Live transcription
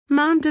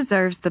Mom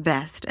deserves the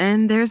best,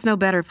 and there's no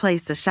better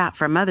place to shop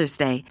for Mother's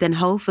Day than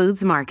Whole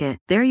Foods Market.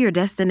 They're your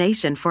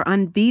destination for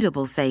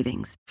unbeatable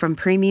savings, from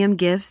premium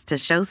gifts to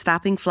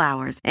show-stopping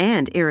flowers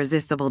and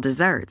irresistible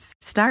desserts.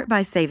 Start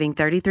by saving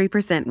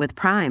 33% with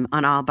Prime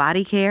on all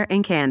body care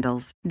and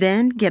candles.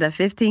 Then get a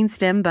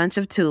 15-stem bunch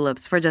of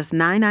tulips for just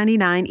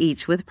 $9.99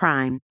 each with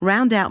Prime.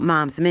 Round out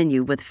Mom's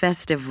menu with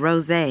festive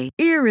rosé,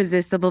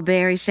 irresistible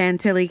berry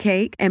chantilly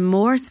cake, and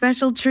more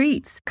special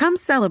treats. Come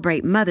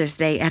celebrate Mother's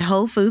Day at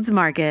Whole Foods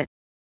Market.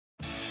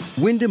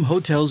 Wyndham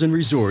Hotels and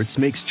Resorts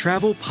makes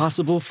travel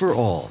possible for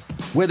all.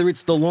 Whether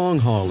it's the long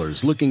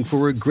haulers looking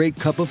for a great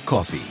cup of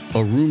coffee,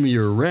 a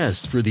roomier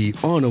rest for the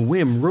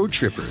on-a-whim road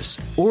trippers,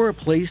 or a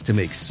place to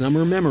make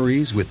summer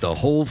memories with the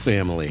whole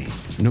family.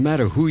 No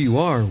matter who you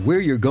are,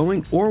 where you're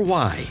going, or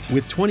why,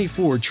 with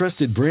 24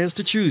 trusted brands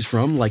to choose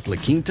from like La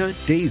Quinta,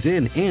 Days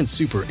Inn, and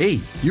Super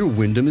 8, your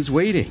Wyndham is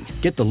waiting.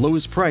 Get the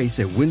lowest price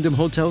at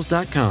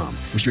WyndhamHotels.com.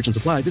 Restrictions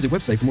apply. Visit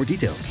website for more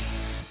details.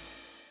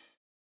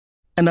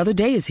 Another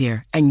day is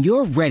here, and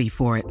you're ready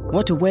for it.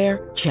 What to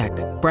wear? Check.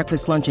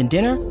 Breakfast, lunch, and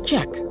dinner?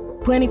 Check.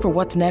 Planning for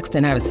what's next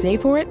and how to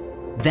save for it?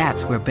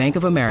 That's where Bank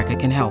of America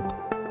can help.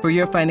 For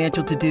your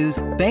financial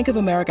to-dos, Bank of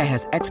America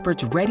has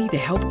experts ready to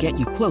help get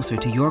you closer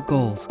to your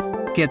goals.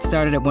 Get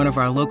started at one of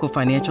our local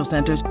financial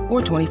centers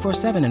or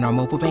 24/7 in our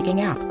mobile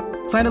banking app.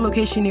 Find a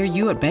location near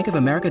you at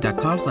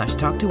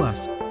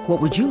bankofamerica.com/talktous.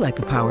 What would you like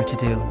the power to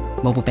do?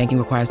 Mobile banking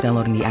requires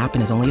downloading the app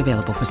and is only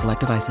available for select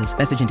devices.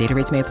 Message and data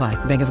rates may apply.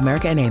 Bank of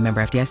America N.A.,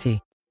 member FDIC.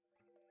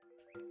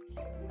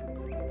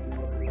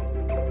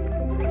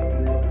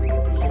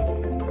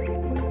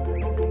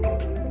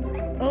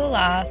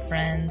 Hola,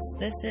 friends.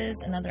 This is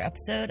another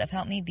episode of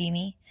Help Me Be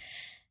Me,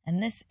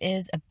 and this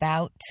is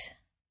about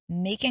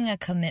making a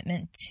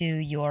commitment to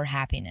your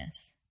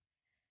happiness.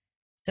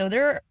 So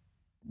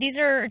these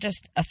are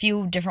just a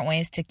few different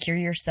ways to cure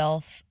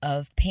yourself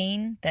of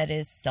pain that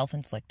is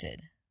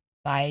self-inflicted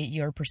by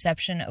your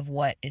perception of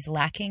what is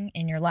lacking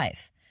in your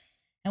life,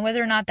 and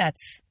whether or not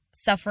that's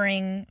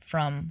suffering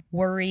from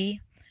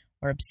worry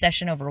or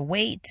obsession over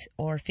weight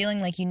or feeling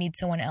like you need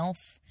someone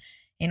else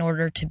in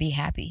order to be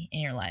happy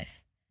in your life.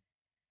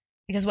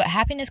 Because what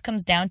happiness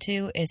comes down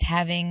to is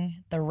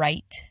having the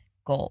right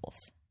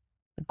goals.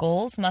 The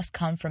goals must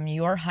come from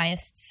your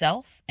highest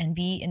self and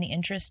be in the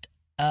interest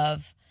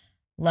of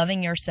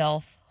loving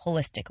yourself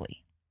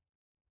holistically.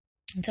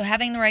 And so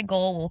having the right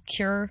goal will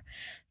cure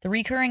the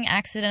recurring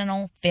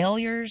accidental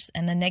failures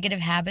and the negative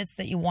habits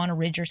that you want to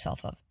rid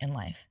yourself of in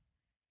life.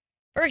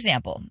 For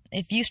example,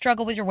 if you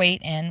struggle with your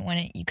weight and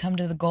when you come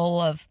to the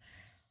goal of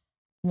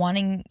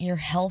wanting your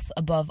health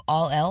above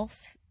all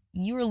else,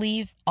 you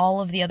relieve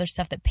all of the other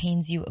stuff that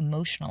pains you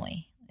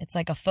emotionally. It's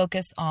like a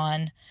focus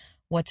on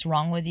what's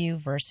wrong with you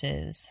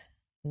versus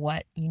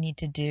what you need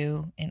to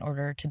do in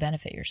order to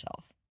benefit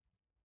yourself.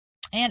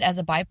 And as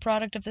a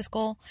byproduct of this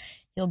goal,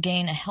 you'll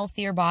gain a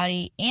healthier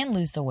body and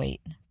lose the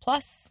weight.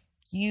 Plus,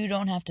 you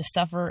don't have to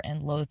suffer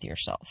and loathe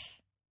yourself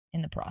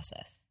in the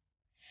process.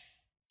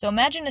 So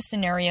imagine a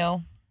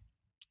scenario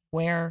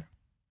where,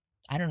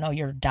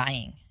 you're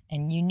dying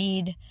and you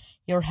need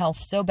your health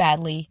so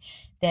badly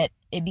that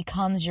it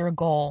becomes your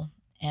goal,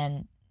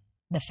 and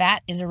the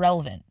fat is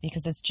irrelevant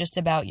because it's just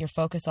about your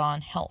focus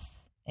on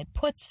health. It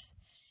puts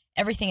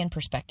everything in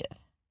perspective.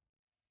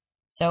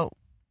 So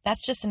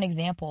that's just an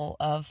example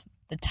of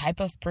the type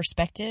of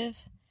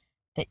perspective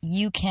that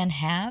you can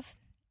have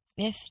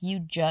if you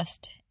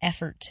just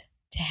effort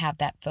to have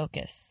that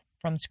focus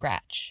from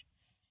scratch.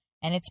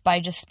 And it's by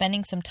just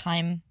spending some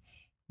time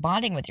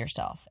bonding with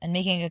yourself and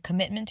making a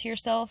commitment to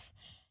yourself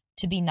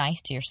to be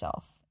nice to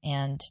yourself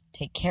and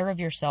take care of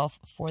yourself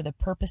for the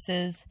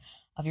purposes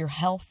of your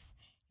health,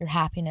 your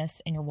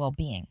happiness, and your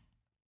well-being.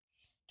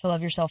 To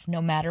love yourself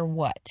no matter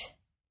what,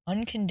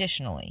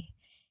 unconditionally,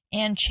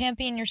 and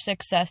champion your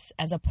success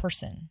as a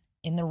person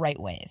in the right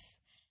ways,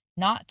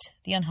 not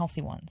the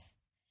unhealthy ones.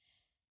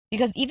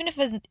 Because even if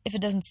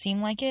it doesn't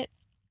seem like it,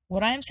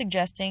 what I am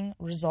suggesting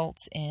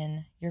results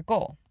in your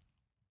goal.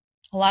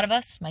 A lot of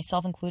us,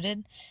 myself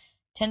included,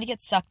 tend to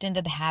get sucked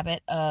into the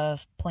habit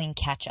of playing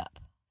catch-up.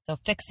 So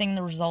fixing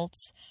the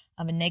results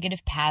of a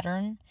negative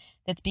pattern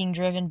that's being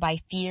driven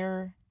by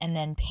fear and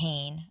then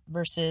pain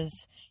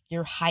versus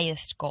your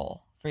highest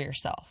goal for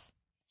yourself.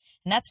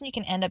 And that's when you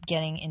can end up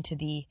getting into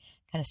the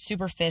kind of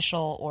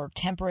superficial or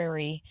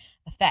temporary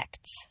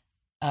effects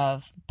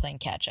of playing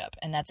catch up.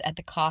 And that's at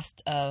the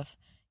cost of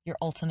your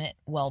ultimate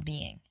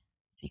well-being.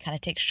 So you kind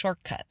of take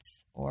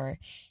shortcuts, or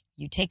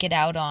you take it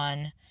out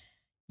on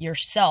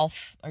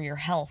yourself or your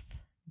health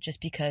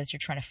just because you're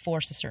trying to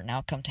force a certain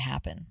outcome to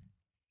happen.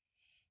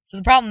 So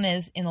the problem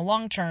is, in the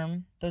long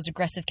term, those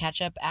aggressive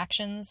catch-up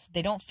actions,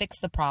 they don't fix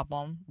the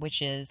problem,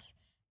 which is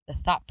the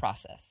thought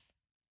process.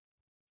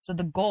 So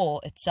the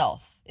goal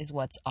itself is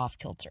what's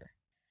off-kilter.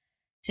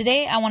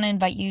 Today, I want to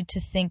invite you to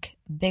think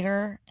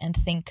bigger and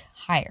think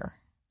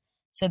higher,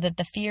 so that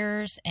the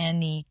fears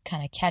and the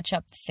kind of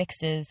catch-up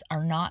fixes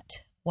are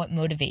not what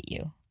motivate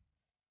you.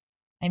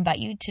 I invite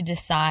you to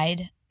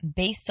decide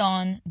based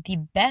on the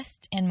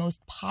best and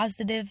most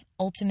positive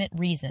ultimate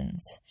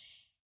reasons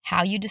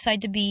how you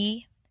decide to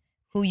be,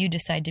 who you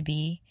decide to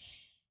be,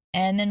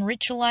 and then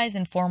ritualize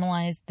and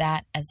formalize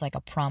that as like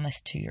a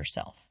promise to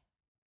yourself.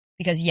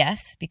 Because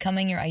yes,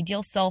 becoming your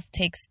ideal self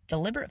takes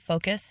deliberate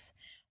focus,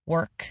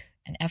 work,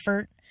 and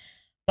effort.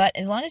 But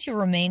as long as you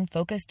remain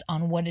focused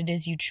on what it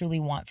is you truly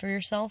want for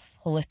yourself,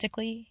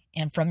 holistically,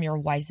 and from your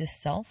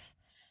wisest self,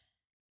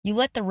 you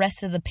let the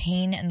rest of the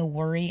pain and the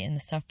worry and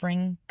the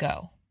suffering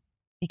go.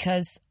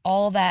 Because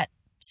all that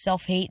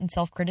self-hate and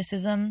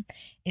self-criticism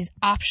is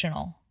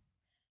optional.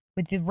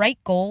 With the right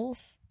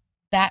goals,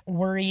 that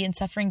worry and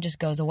suffering just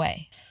goes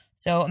away.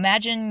 So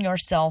imagine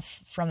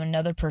yourself from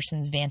another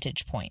person's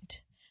vantage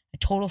point, a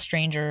total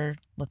stranger,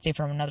 let's say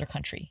from another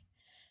country.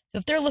 So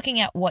if they're looking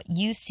at what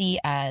you see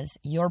as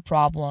your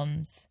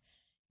problems,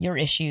 your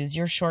issues,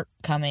 your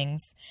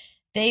shortcomings,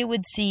 they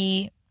would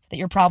see that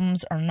your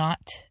problems are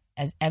not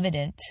as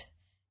evident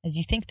as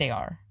you think they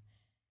are.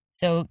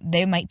 So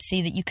they might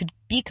see that you could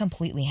be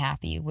completely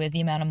happy with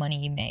the amount of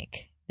money you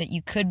make, that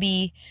you could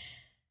be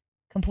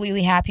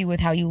completely happy with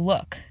how you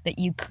look, that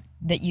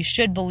you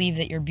should believe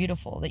that you're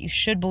beautiful, that you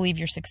should believe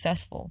you're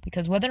successful.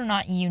 Because whether or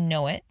not you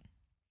know it,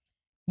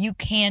 you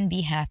can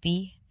be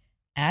happy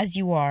as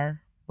you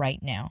are right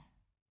now.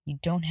 You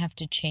don't have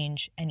to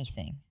change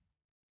anything.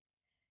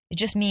 It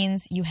just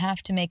means you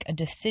have to make a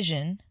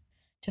decision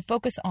to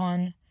focus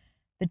on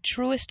the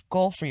truest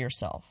goal for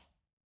yourself,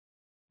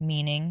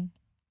 meaning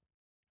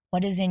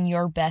what is in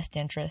your best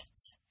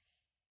interests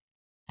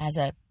as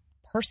a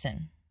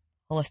person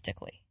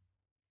holistically.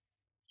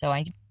 So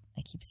I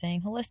keep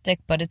saying holistic,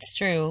 but it's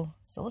true.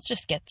 So let's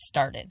just get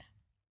started.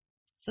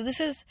 So this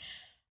is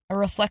a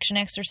reflection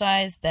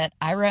exercise that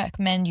I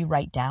recommend you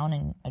write down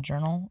in a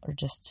journal or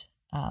just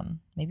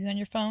maybe on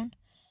your phone.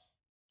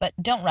 But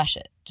don't rush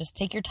it. Just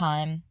take your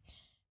time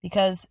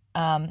because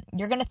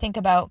you're going to think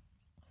about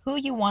who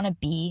you want to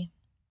be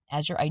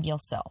as your ideal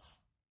self.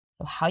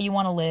 So how you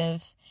want to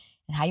live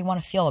and how you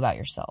want to feel about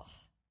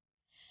yourself.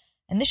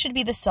 And this should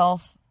be the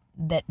self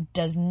that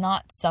does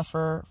not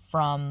suffer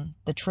from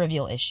the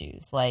trivial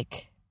issues,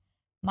 like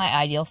my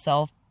ideal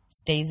self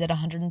stays at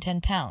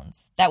 110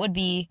 pounds. That would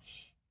be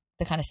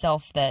the kind of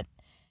self that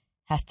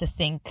has to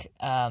think,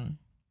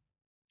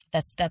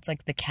 that's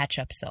like the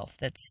catch-up self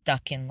that's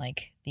stuck in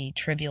like the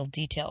trivial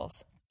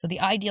details. So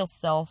the ideal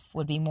self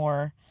would be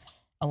more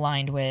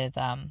aligned with,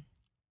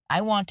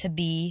 I want to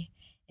be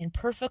in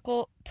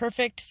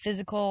perfect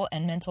physical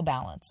and mental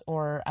balance,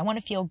 or I want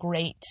to feel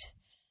great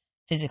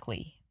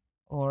physically,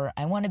 or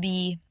I want to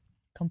be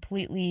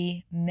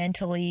completely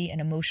mentally and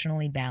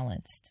emotionally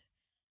balanced.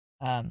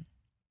 So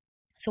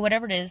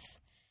whatever it is,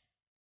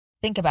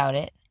 think about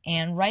it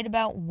and write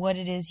about what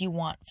it is you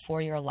want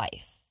for your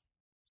life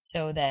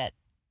so that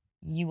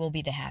you will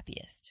be the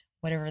happiest,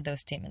 whatever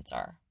those statements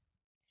are.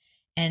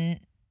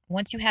 And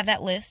once you have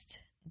that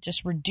list,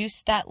 just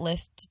reduce that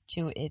list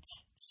to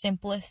its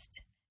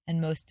simplest and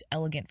most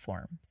elegant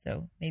form.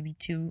 So maybe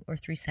 2 or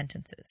 3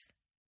 sentences.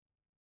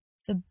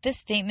 So this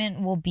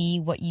statement will be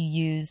what you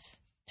use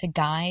to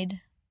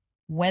guide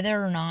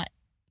whether or not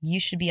you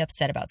should be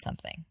upset about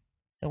something.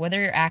 So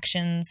whether your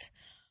actions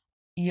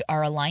you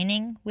are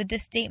aligning with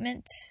this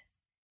statement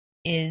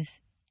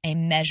is a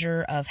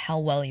measure of how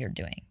well you're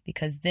doing,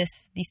 because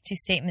these 2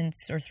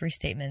 statements or 3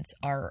 statements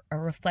are a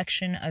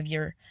reflection of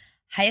your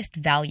highest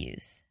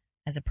values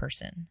as a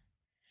person.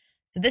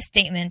 So this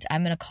statement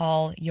I'm going to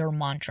call your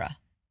mantra,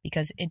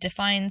 because it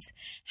defines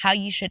how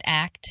you should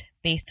act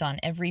based on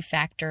every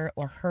factor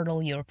or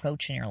hurdle you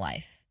approach in your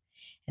life.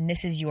 And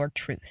this is your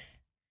truth.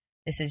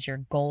 This is your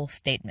goal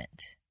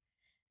statement.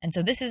 And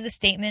so this is a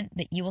statement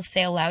that you will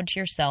say aloud to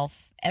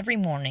yourself every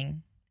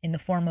morning in the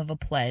form of a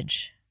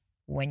pledge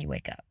when you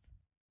wake up,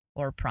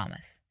 or a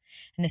promise.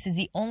 And this is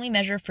the only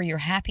measure for your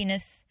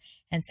happiness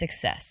and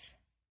success.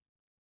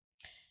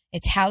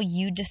 It's how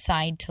you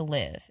decide to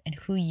live and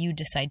who you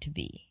decide to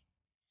be.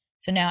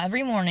 So now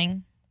every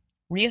morning,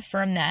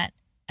 reaffirm that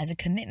as a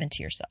commitment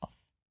to yourself,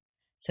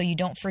 so you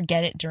don't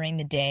forget it during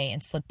the day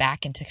and slip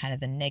back into kind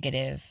of the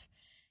negative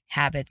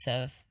habits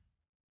of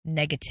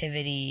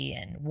negativity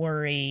and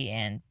worry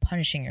and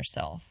punishing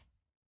yourself.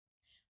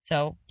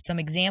 So some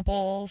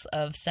examples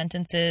of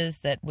sentences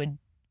that would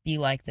be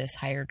like this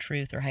higher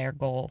truth or higher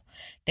goal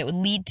that would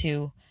lead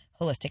to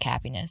holistic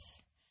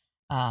happiness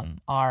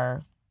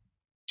are,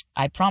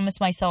 I promise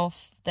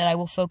myself that I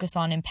will focus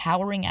on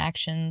empowering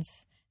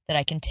actions that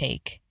I can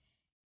take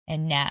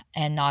and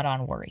not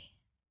on worry.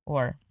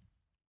 Or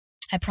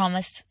I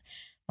promise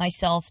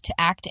myself to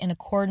act in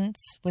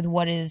accordance with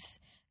what is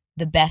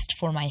the best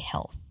for my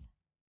health.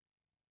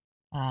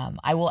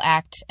 I will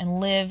act and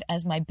live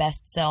as my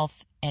best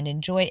self and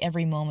enjoy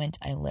every moment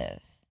I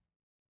live.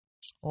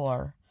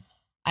 Or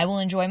I will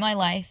enjoy my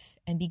life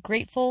and be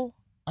grateful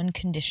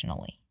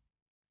unconditionally.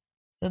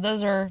 So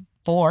those are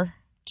 4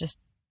 just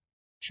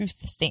truth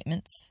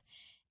statements.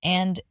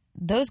 And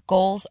those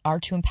goals are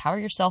to empower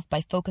yourself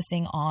by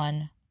focusing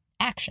on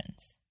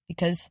actions,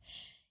 because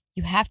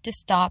you have to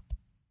stop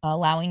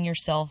allowing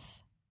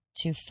yourself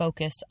to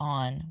focus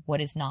on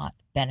what is not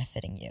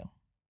benefiting you.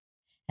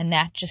 And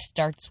that just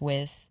starts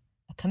with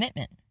a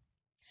commitment.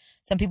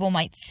 Some people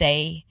might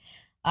say,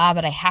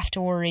 but I have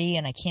to worry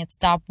and I can't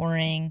stop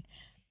worrying.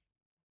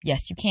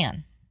 Yes, you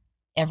can.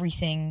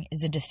 Everything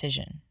is a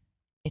decision.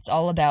 It's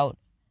all about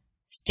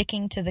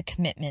sticking to the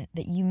commitment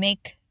that you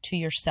make to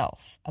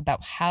yourself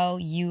about how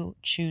you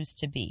choose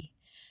to be.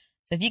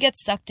 So if you get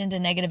sucked into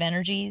negative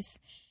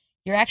energies,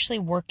 you're actually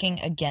working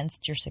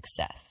against your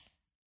success.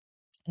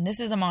 And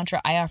this is a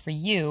mantra I offer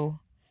you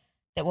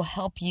that will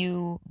help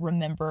you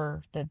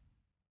remember that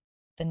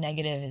the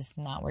negative is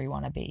not where you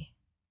want to be.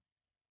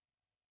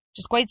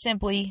 Just quite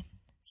simply,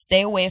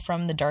 stay away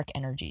from the dark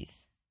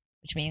energies,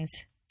 which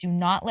means do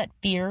not let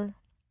fear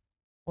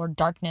or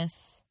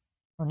darkness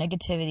or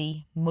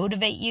negativity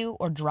motivate you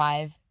or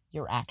drive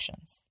your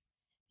actions.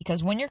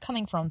 Because when you're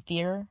coming from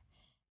fear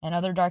and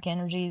other dark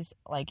energies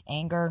like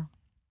anger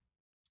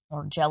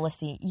or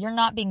jealousy, you're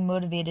not being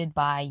motivated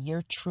by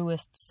your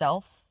truest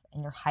self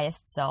and your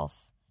highest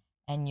self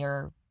and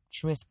your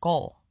truest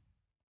goal.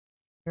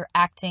 You're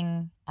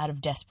acting out of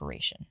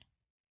desperation.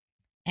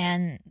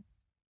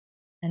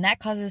 And that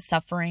causes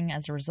suffering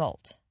as a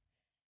result.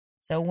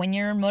 So when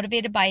you're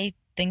motivated by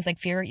things like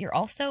fear, you're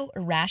also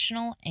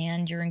irrational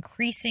and you're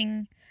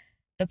increasing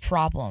the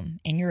problem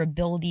and your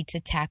ability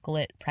to tackle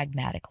it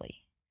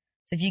pragmatically.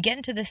 So if you get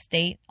into this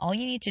state, all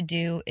you need to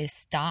do is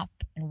stop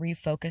and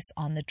refocus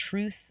on the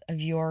truth of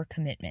your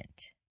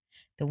commitment,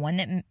 the one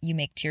that you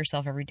make to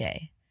yourself every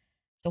day.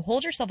 So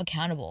hold yourself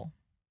accountable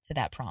to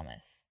that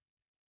promise.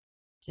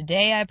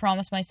 Today, I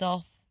promise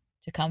myself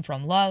to come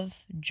from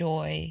love,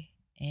 joy,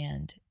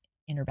 and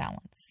inner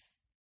balance.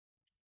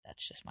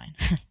 That's just mine.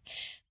 So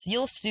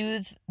you'll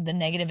soothe the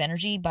negative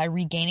energy by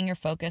regaining your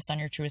focus on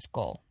your truest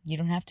goal. You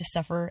don't have to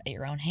suffer at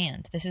your own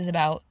hand. This is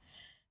about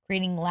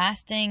creating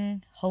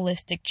lasting,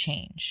 holistic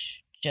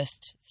change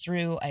just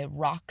through a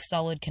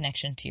rock-solid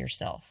connection to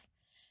yourself.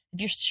 If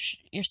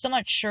you're still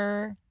not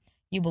sure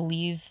you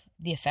believe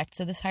the effects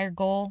of this higher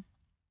goal,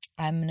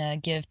 I'm going to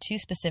give two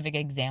specific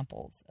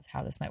examples of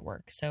how this might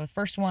work. So the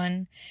first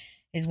one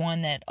is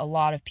one that a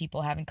lot of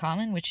people have in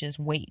common, which is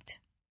weight.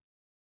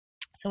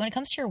 So when it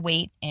comes to your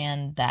weight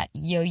and that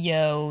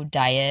yo-yo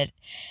diet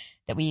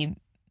that we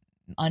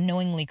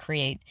unknowingly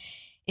create,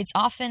 it's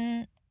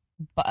often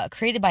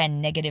created by a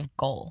negative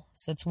goal.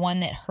 So it's one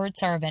that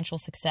hurts our eventual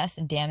success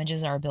and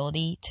damages our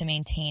ability to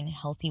maintain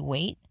healthy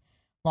weight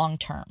long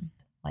term.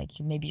 Like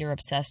maybe you're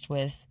obsessed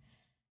with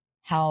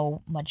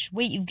how much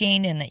weight you've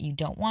gained and that you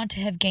don't want to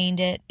have gained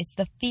it. It's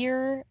the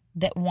fear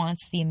that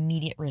wants the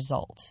immediate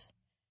result.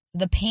 So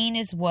the pain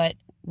is what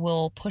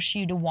will push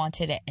you to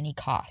want it at any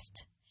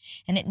cost.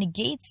 And it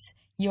negates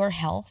your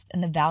health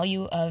and the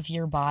value of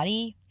your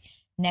body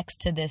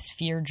next to this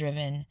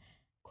fear-driven,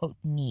 quote,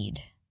 need.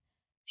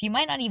 So you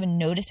might not even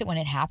notice it when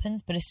it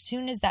happens, but as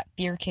soon as that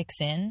fear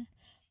kicks in,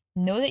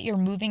 know that you're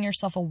moving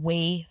yourself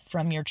away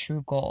from your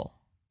true goal,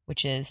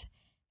 which is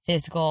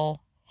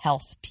physical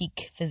health,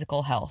 peak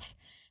physical health,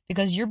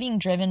 because you're being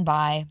driven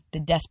by the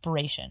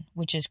desperation,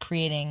 which is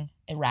creating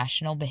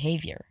irrational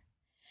behavior.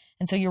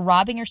 And so you're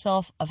robbing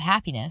yourself of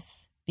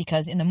happiness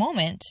because in the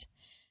moment,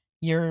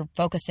 you're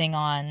focusing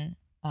on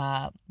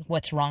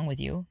what's wrong with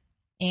you.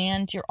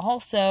 And you're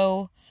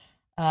also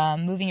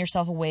moving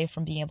yourself away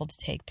from being able to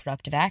take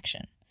productive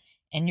action.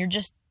 And you're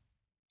just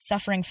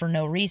suffering for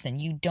no reason.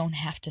 You don't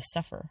have to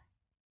suffer.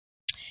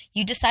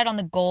 You decide on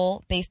the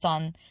goal based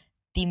on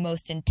the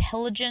most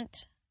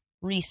intelligent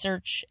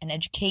research and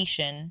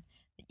education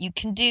that you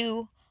can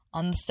do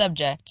on the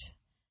subject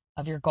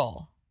of your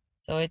goal.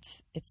 So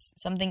it's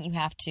something you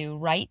have to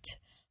write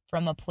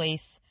from a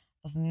place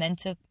of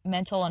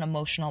mental and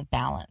emotional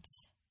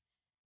balance.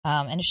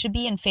 And it should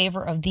be in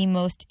favor of the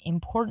most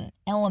important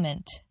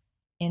element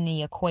in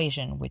the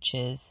equation, which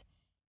is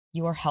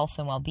your health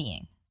and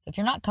well-being. So if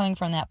you're not coming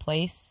from that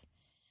place,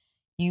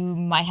 you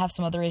might have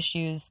some other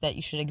issues that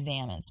you should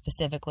examine,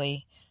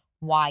 specifically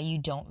why you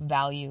don't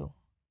value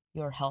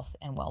your health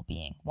and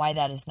well-being, why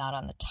that is not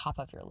on the top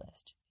of your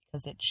list,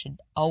 because it should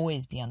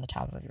always be on the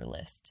top of your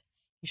list.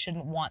 You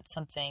shouldn't want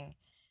something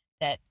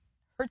that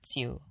hurts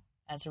you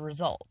as a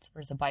result or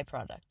as a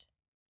byproduct.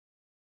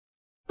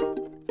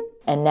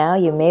 And now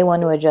you may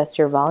want to adjust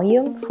your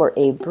volume for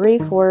a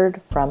brief word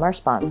from our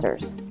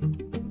sponsors.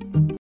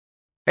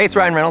 Hey, it's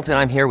Ryan Reynolds, and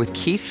I'm here with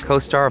Keith,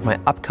 co-star of my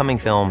upcoming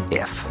film,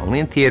 If, only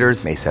in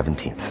theaters May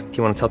 17th. Do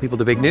you want to tell people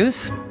the big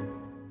news?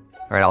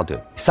 All right, I'll do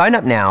it. Sign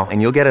up now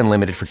and you'll get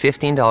unlimited for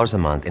 $15 a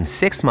month and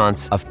 6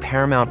 months of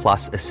Paramount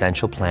Plus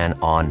Essential Plan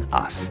on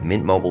us.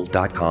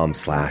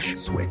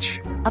 MintMobile.com/switch.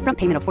 Upfront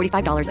payment of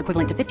 $45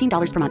 equivalent to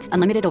 $15 per month.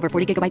 Unlimited over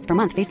 40 gigabytes per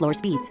month. Face lower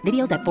speeds.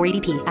 Videos at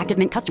 480p. Active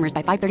Mint customers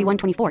by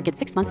 531.24 get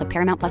 6 months of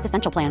Paramount Plus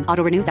Essential Plan.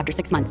 Auto renews after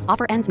 6 months.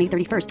 Offer ends May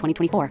 31st,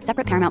 2024.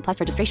 Separate Paramount Plus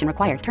registration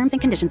required. Terms and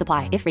conditions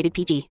apply if rated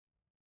PG.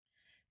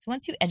 So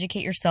once you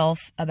educate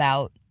yourself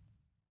about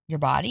your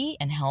body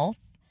and health,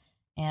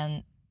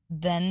 and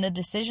then the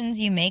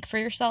decisions you make for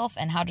yourself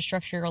and how to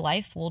structure your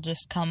life will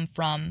just come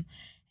from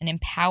an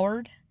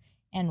empowered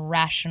and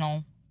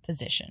rational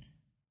position.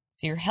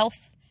 So your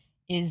health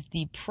is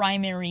the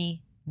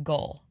primary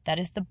goal. That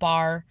is the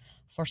bar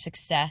for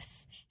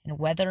success and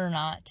whether or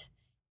not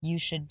you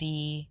should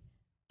be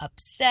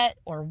upset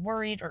or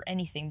worried or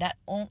anything, the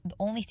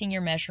only thing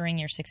you're measuring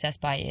your success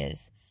by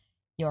is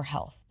your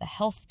health. The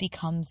health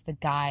becomes the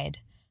guide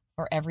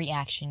for every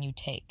action you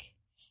take.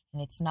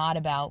 And it's not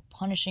about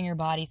punishing your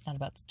body. It's not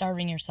about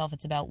starving yourself.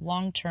 It's about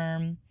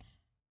long-term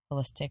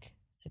holistic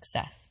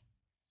success.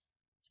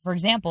 For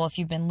example, if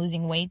you've been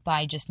losing weight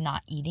by just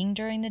not eating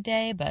during the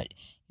day, but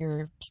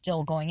you're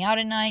still going out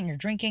at night and you're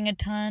drinking a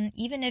ton,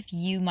 even if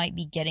you might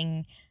be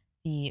getting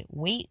the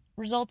weight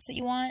results that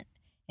you want,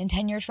 in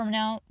 10 years from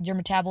now, your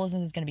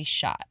metabolism is going to be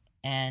shot.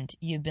 And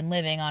you've been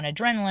living on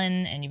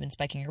adrenaline and you've been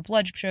spiking your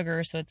blood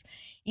sugar. So it's,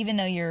 even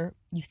though you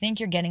think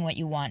you're getting what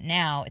you want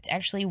now, it's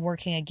actually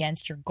working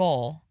against your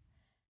goal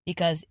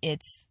because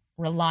it's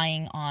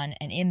relying on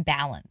an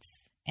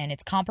imbalance and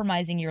it's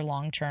compromising your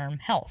long-term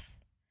health.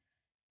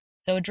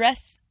 So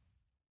address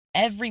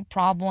every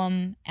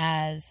problem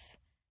as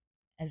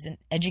an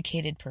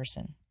educated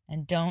person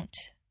and don't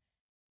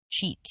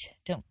cheat,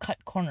 don't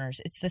cut corners.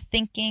 It's the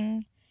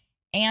thinking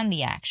and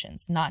the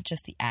actions, not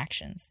just the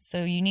actions.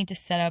 So you need to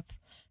set up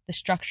the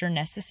structure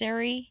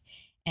necessary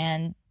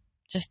and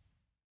just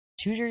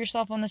tutor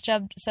yourself on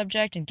the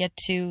subject and get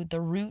to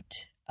the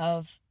root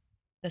of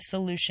the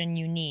solution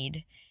you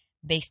need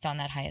based on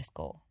that highest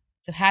goal.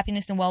 So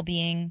happiness and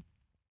well-being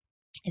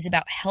is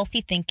about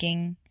healthy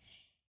thinking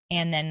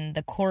and then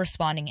the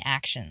corresponding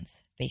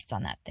actions based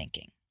on that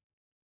thinking.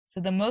 So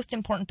the most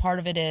important part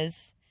of it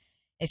is,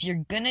 if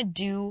you're going to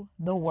do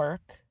the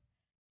work,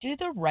 do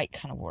the right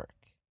kind of work.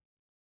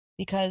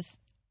 Because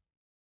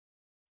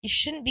you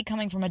shouldn't be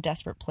coming from a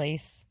desperate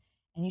place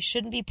and you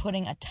shouldn't be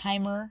putting a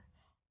timer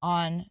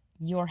on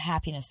your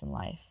happiness in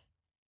life.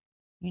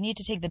 You need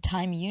to take the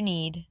time you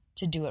need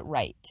to do it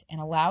right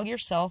and allow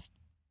yourself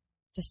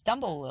to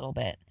stumble a little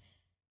bit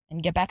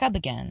and get back up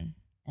again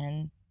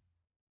and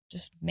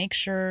just make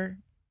sure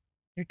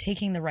you're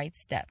taking the right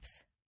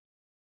steps.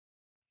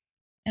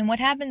 And what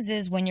happens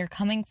is when you're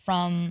coming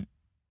from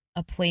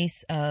a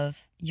place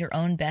of your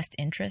own best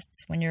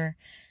interests, when you're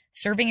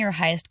serving your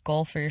highest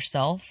goal for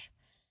yourself,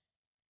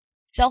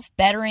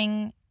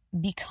 self-bettering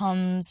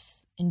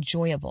becomes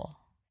enjoyable.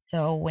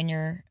 So when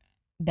you're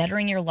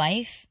bettering your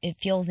life, it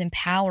feels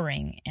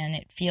empowering and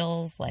it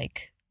feels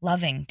like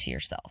loving to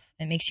yourself.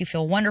 It makes you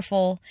feel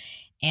wonderful,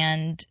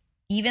 and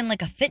even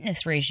like a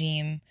fitness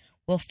regime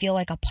will feel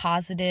like a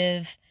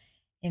positive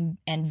and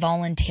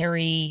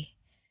voluntary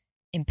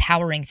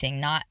empowering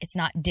thing. It's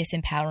not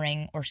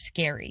disempowering or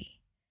scary.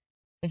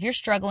 If you're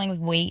struggling with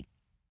weight,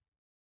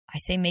 I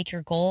say make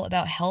your goal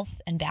about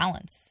health and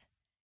balance.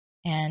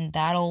 And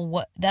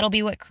that'll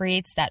be what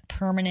creates that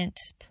permanent,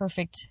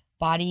 perfect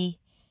body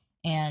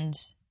and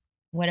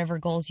whatever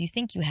goals you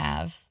think you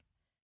have.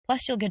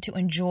 Plus, you'll get to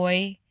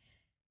enjoy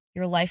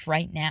your life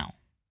right now.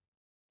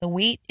 The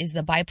weight is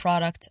the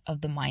byproduct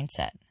of the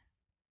mindset.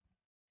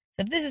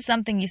 So if this is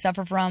something you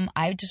suffer from,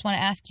 I just want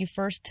to ask you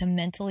first to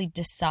mentally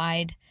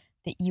decide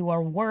that you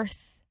are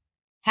worth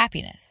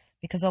happiness,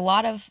 because a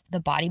lot of the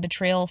body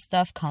betrayal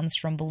stuff comes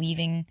from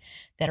believing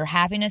that our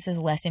happiness is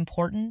less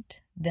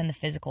important than the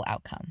physical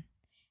outcome.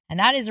 And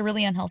that is a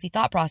really unhealthy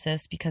thought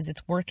process because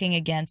it's working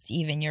against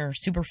even your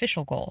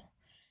superficial goal.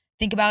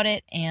 Think about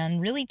it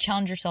and really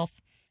challenge yourself,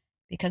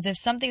 because if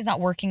something's not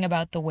working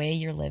about the way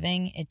you're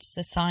living, it's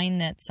a sign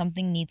that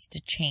something needs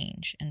to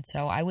change. And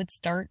so I would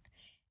start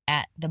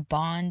at the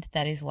bond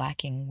that is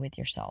lacking with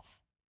yourself.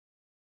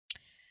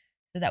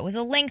 So that was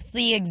a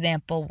lengthy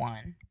example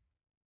one.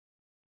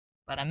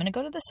 But I'm going to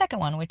go to the second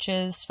one, which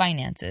is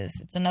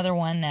finances. It's another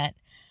one that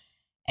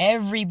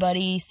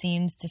everybody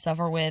seems to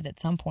suffer with at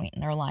some point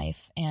in their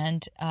life.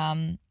 And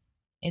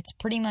it's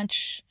pretty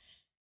much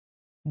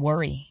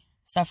worry.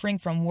 Suffering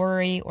from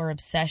worry or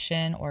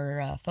obsession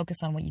or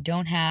focus on what you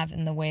don't have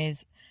in the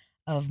ways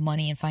of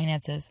money and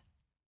finances.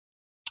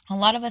 A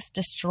lot of us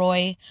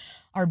destroy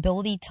our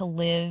ability to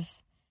live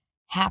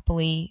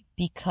happily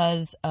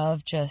because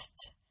of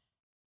just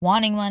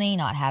wanting money,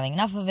 not having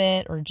enough of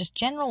it, or just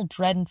general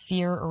dread and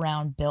fear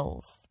around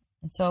bills.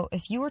 And so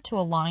if you were to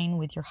align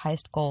with your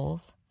highest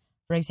goals,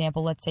 for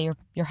example, let's say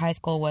your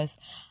highest goal was,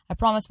 I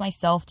promise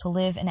myself to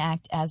live and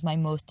act as my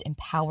most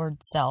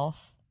empowered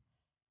self.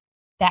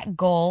 That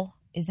goal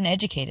is an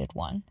educated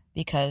one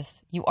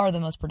because you are the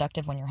most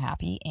productive when you're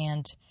happy.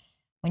 And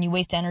when you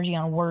waste energy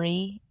on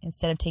worry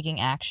instead of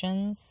taking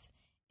actions,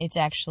 it's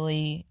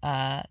actually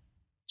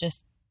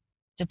just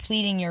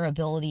depleting your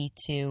ability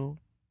to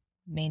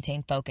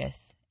maintain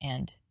focus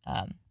and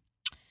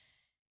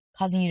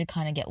causing you to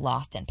kind of get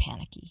lost and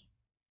panicky.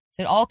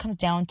 So it all comes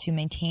down to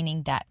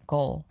maintaining that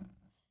goal.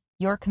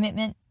 Your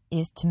commitment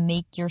is to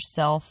make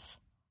yourself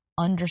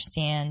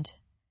understand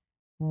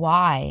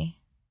why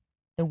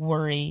the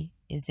worry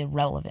is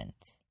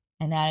irrelevant.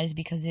 And that is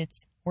because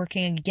it's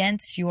working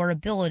against your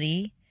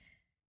ability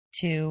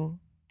to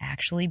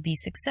actually be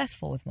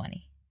successful with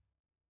money.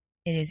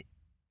 It is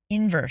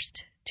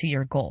inversed to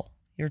your goal,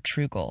 your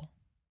true goal.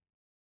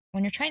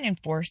 When you're trying to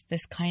enforce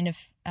this kind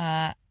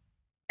of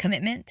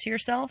commitment to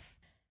yourself,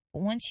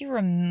 once you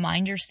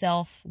remind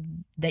yourself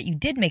that you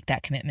did make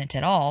that commitment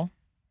at all,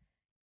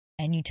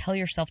 and you tell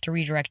yourself to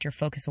redirect your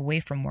focus away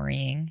from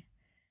worrying,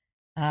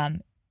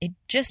 it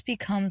just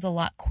becomes a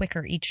lot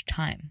quicker each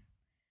time.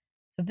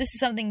 So if this is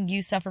something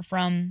you suffer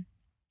from,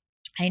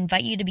 I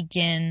invite you to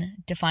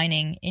begin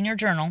defining in your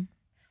journal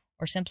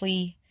or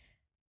simply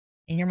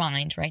in your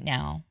mind right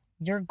now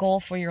your goal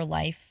for your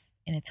life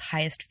in its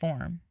highest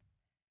form.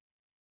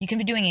 You can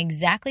be doing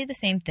exactly the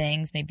same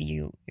things. Maybe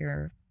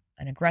you're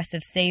an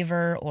aggressive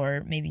saver,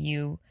 or maybe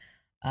you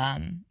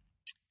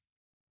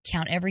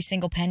count every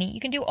single penny. You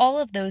can do all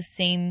of those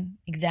same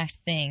exact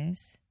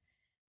things,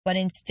 but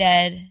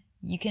instead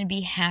you can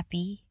be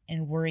happy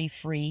and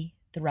worry-free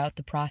throughout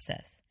the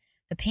process.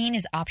 The pain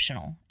is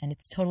optional and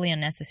it's totally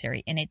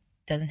unnecessary, and it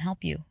doesn't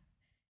help you.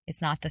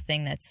 It's not the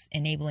thing that's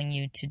enabling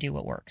you to do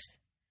what works.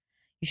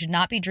 You should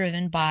not be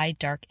driven by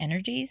dark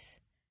energies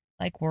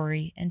like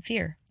worry and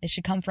fear. It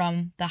should come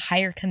from the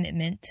higher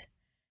commitment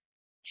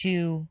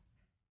to,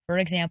 for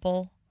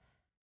example,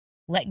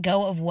 let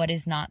go of what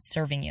is not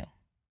serving you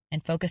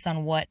and focus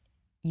on what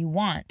you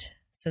want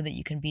so that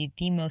you can be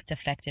the most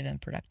effective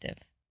and productive.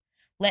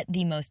 Let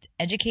the most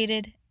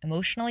educated,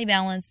 emotionally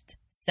balanced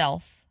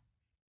self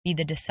be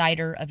the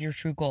decider of your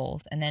true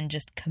goals, and then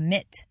just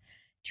commit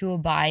to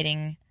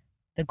abiding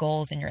the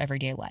goals in your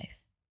everyday life.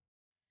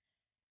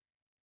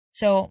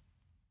 So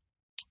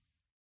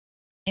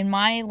in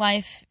my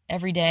life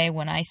every day,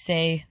 when I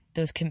say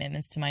those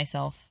commitments to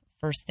myself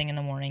first thing in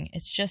the morning,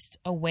 it's just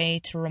a way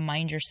to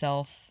remind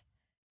yourself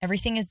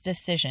everything is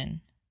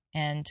decision.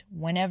 And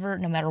whenever,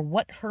 no matter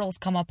what hurdles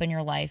come up in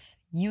your life,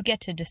 you get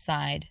to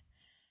decide,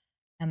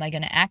 am I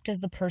going to act as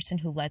the person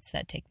who lets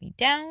that take me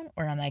down,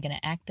 or am I going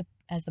to act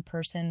as the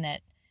person that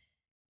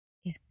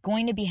is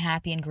going to be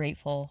happy and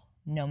grateful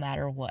no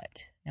matter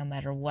what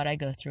I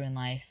go through in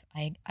life?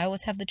 I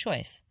always have the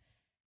choice.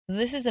 So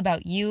this is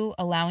about you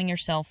allowing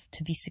yourself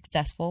to be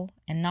successful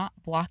and not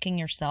blocking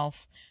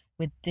yourself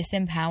with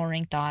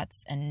disempowering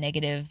thoughts and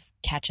negative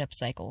catch-up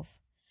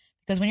cycles.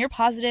 Because when you're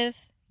positive,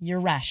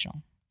 you're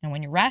rational. And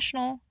when you're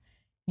rational,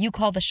 you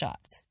call the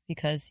shots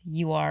because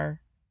you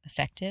are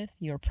effective,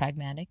 you're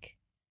pragmatic,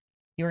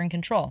 you're in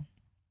control.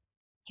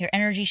 Your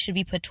energy should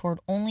be put toward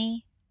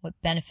only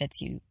what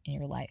benefits you in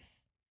your life.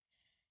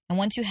 And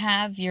once you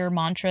have your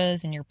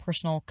mantras and your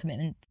personal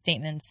commitment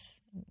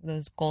statements,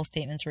 those goal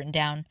statements written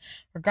down,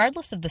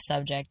 regardless of the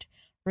subject,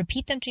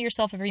 repeat them to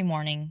yourself every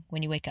morning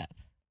when you wake up.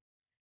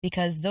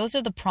 Because those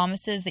are the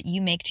promises that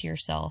you make to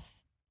yourself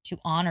to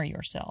honor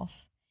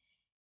yourself.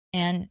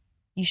 And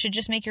you should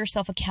just make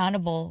yourself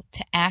accountable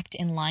to act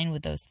in line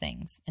with those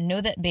things. And know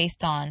that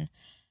based on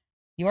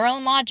your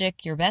own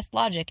logic, your best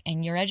logic,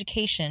 and your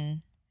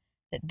education,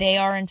 that they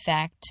are in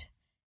fact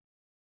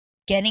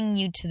getting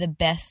you to the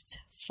best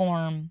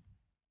form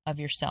of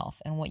yourself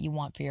and what you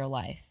want for your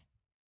life.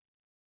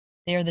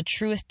 They are the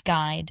truest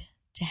guide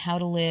to how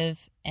to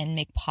live and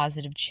make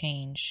positive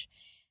change.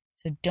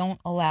 So don't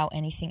allow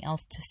anything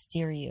else to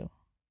steer you.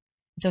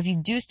 So if you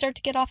do start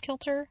to get off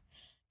kilter,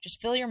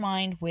 just fill your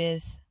mind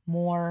with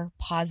more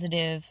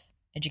positive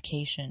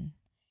education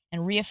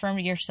and reaffirm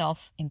to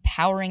yourself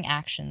empowering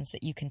actions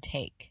that you can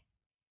take.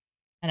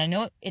 And I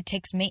know it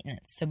takes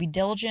maintenance, so be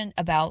diligent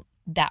about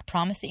that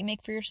promise that you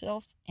make for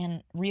yourself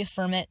and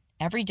reaffirm it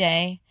every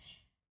day.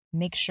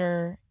 Make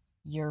sure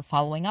you're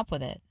following up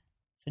with it.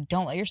 So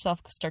don't let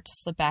yourself start to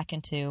slip back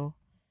into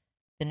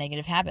the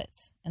negative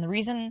habits. And the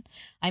reason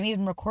I'm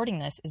even recording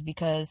this is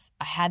because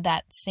I had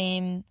that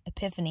same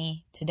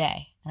epiphany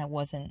today, and I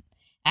wasn't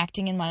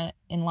acting in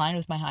line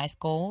with my highest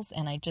goals,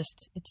 and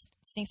it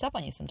sneaks up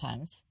on you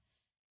sometimes.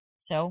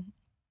 So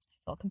I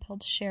felt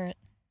compelled to share it.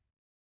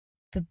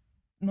 The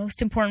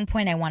most important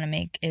point I want to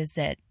make is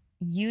that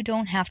you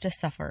don't have to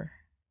suffer.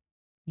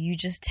 You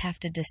just have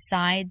to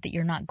decide that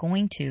you're not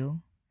going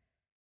to.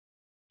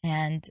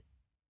 And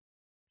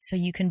so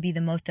you can be the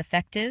most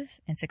effective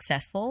and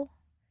successful.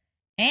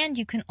 And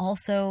you can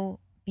also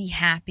be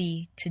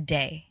happy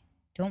today.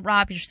 Don't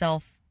rob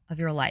yourself of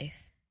your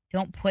life.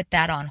 Don't put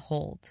that on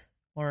hold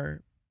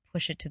or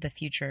push it to the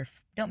future.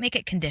 Don't make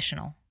it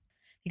conditional,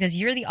 because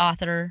you're the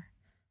author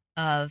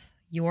of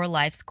your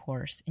life's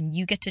course and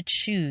you get to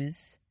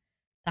choose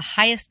the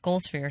highest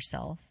goals for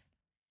yourself.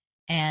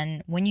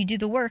 And when you do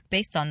the work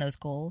based on those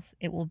goals,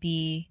 it will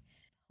be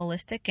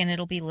holistic and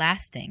it'll be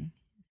lasting.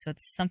 So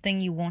it's something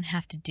you won't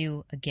have to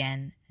do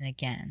again and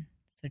again.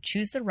 So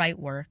choose the right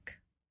work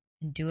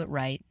and do it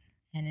right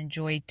and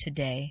enjoy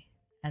today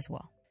as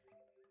well.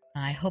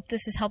 I hope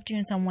this has helped you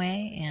in some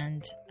way.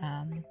 And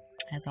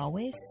as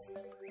always,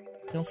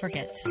 don't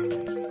forget to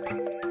smile.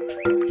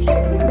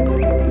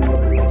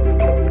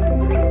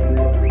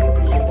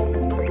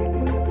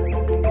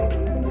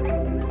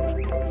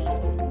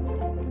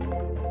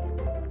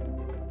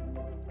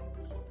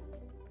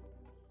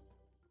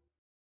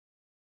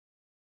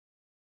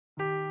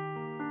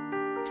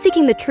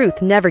 Seeking the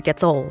truth never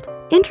gets old.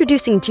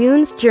 Introducing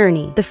June's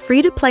Journey, the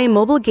free-to-play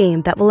mobile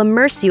game that will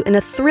immerse you in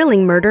a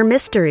thrilling murder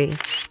mystery.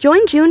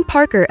 Join June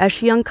Parker as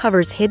she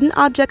uncovers hidden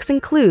objects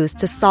and clues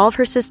to solve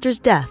her sister's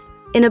death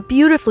in a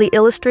beautifully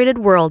illustrated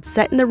world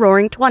set in the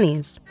Roaring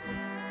 '20s.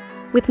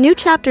 With new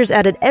chapters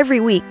added every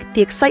week,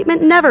 the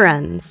excitement never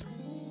ends.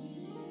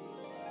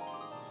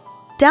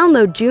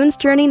 Download June's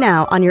Journey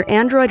now on your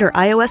Android or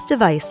iOS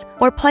device,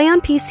 or play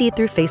on PC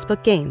through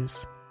Facebook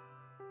Games.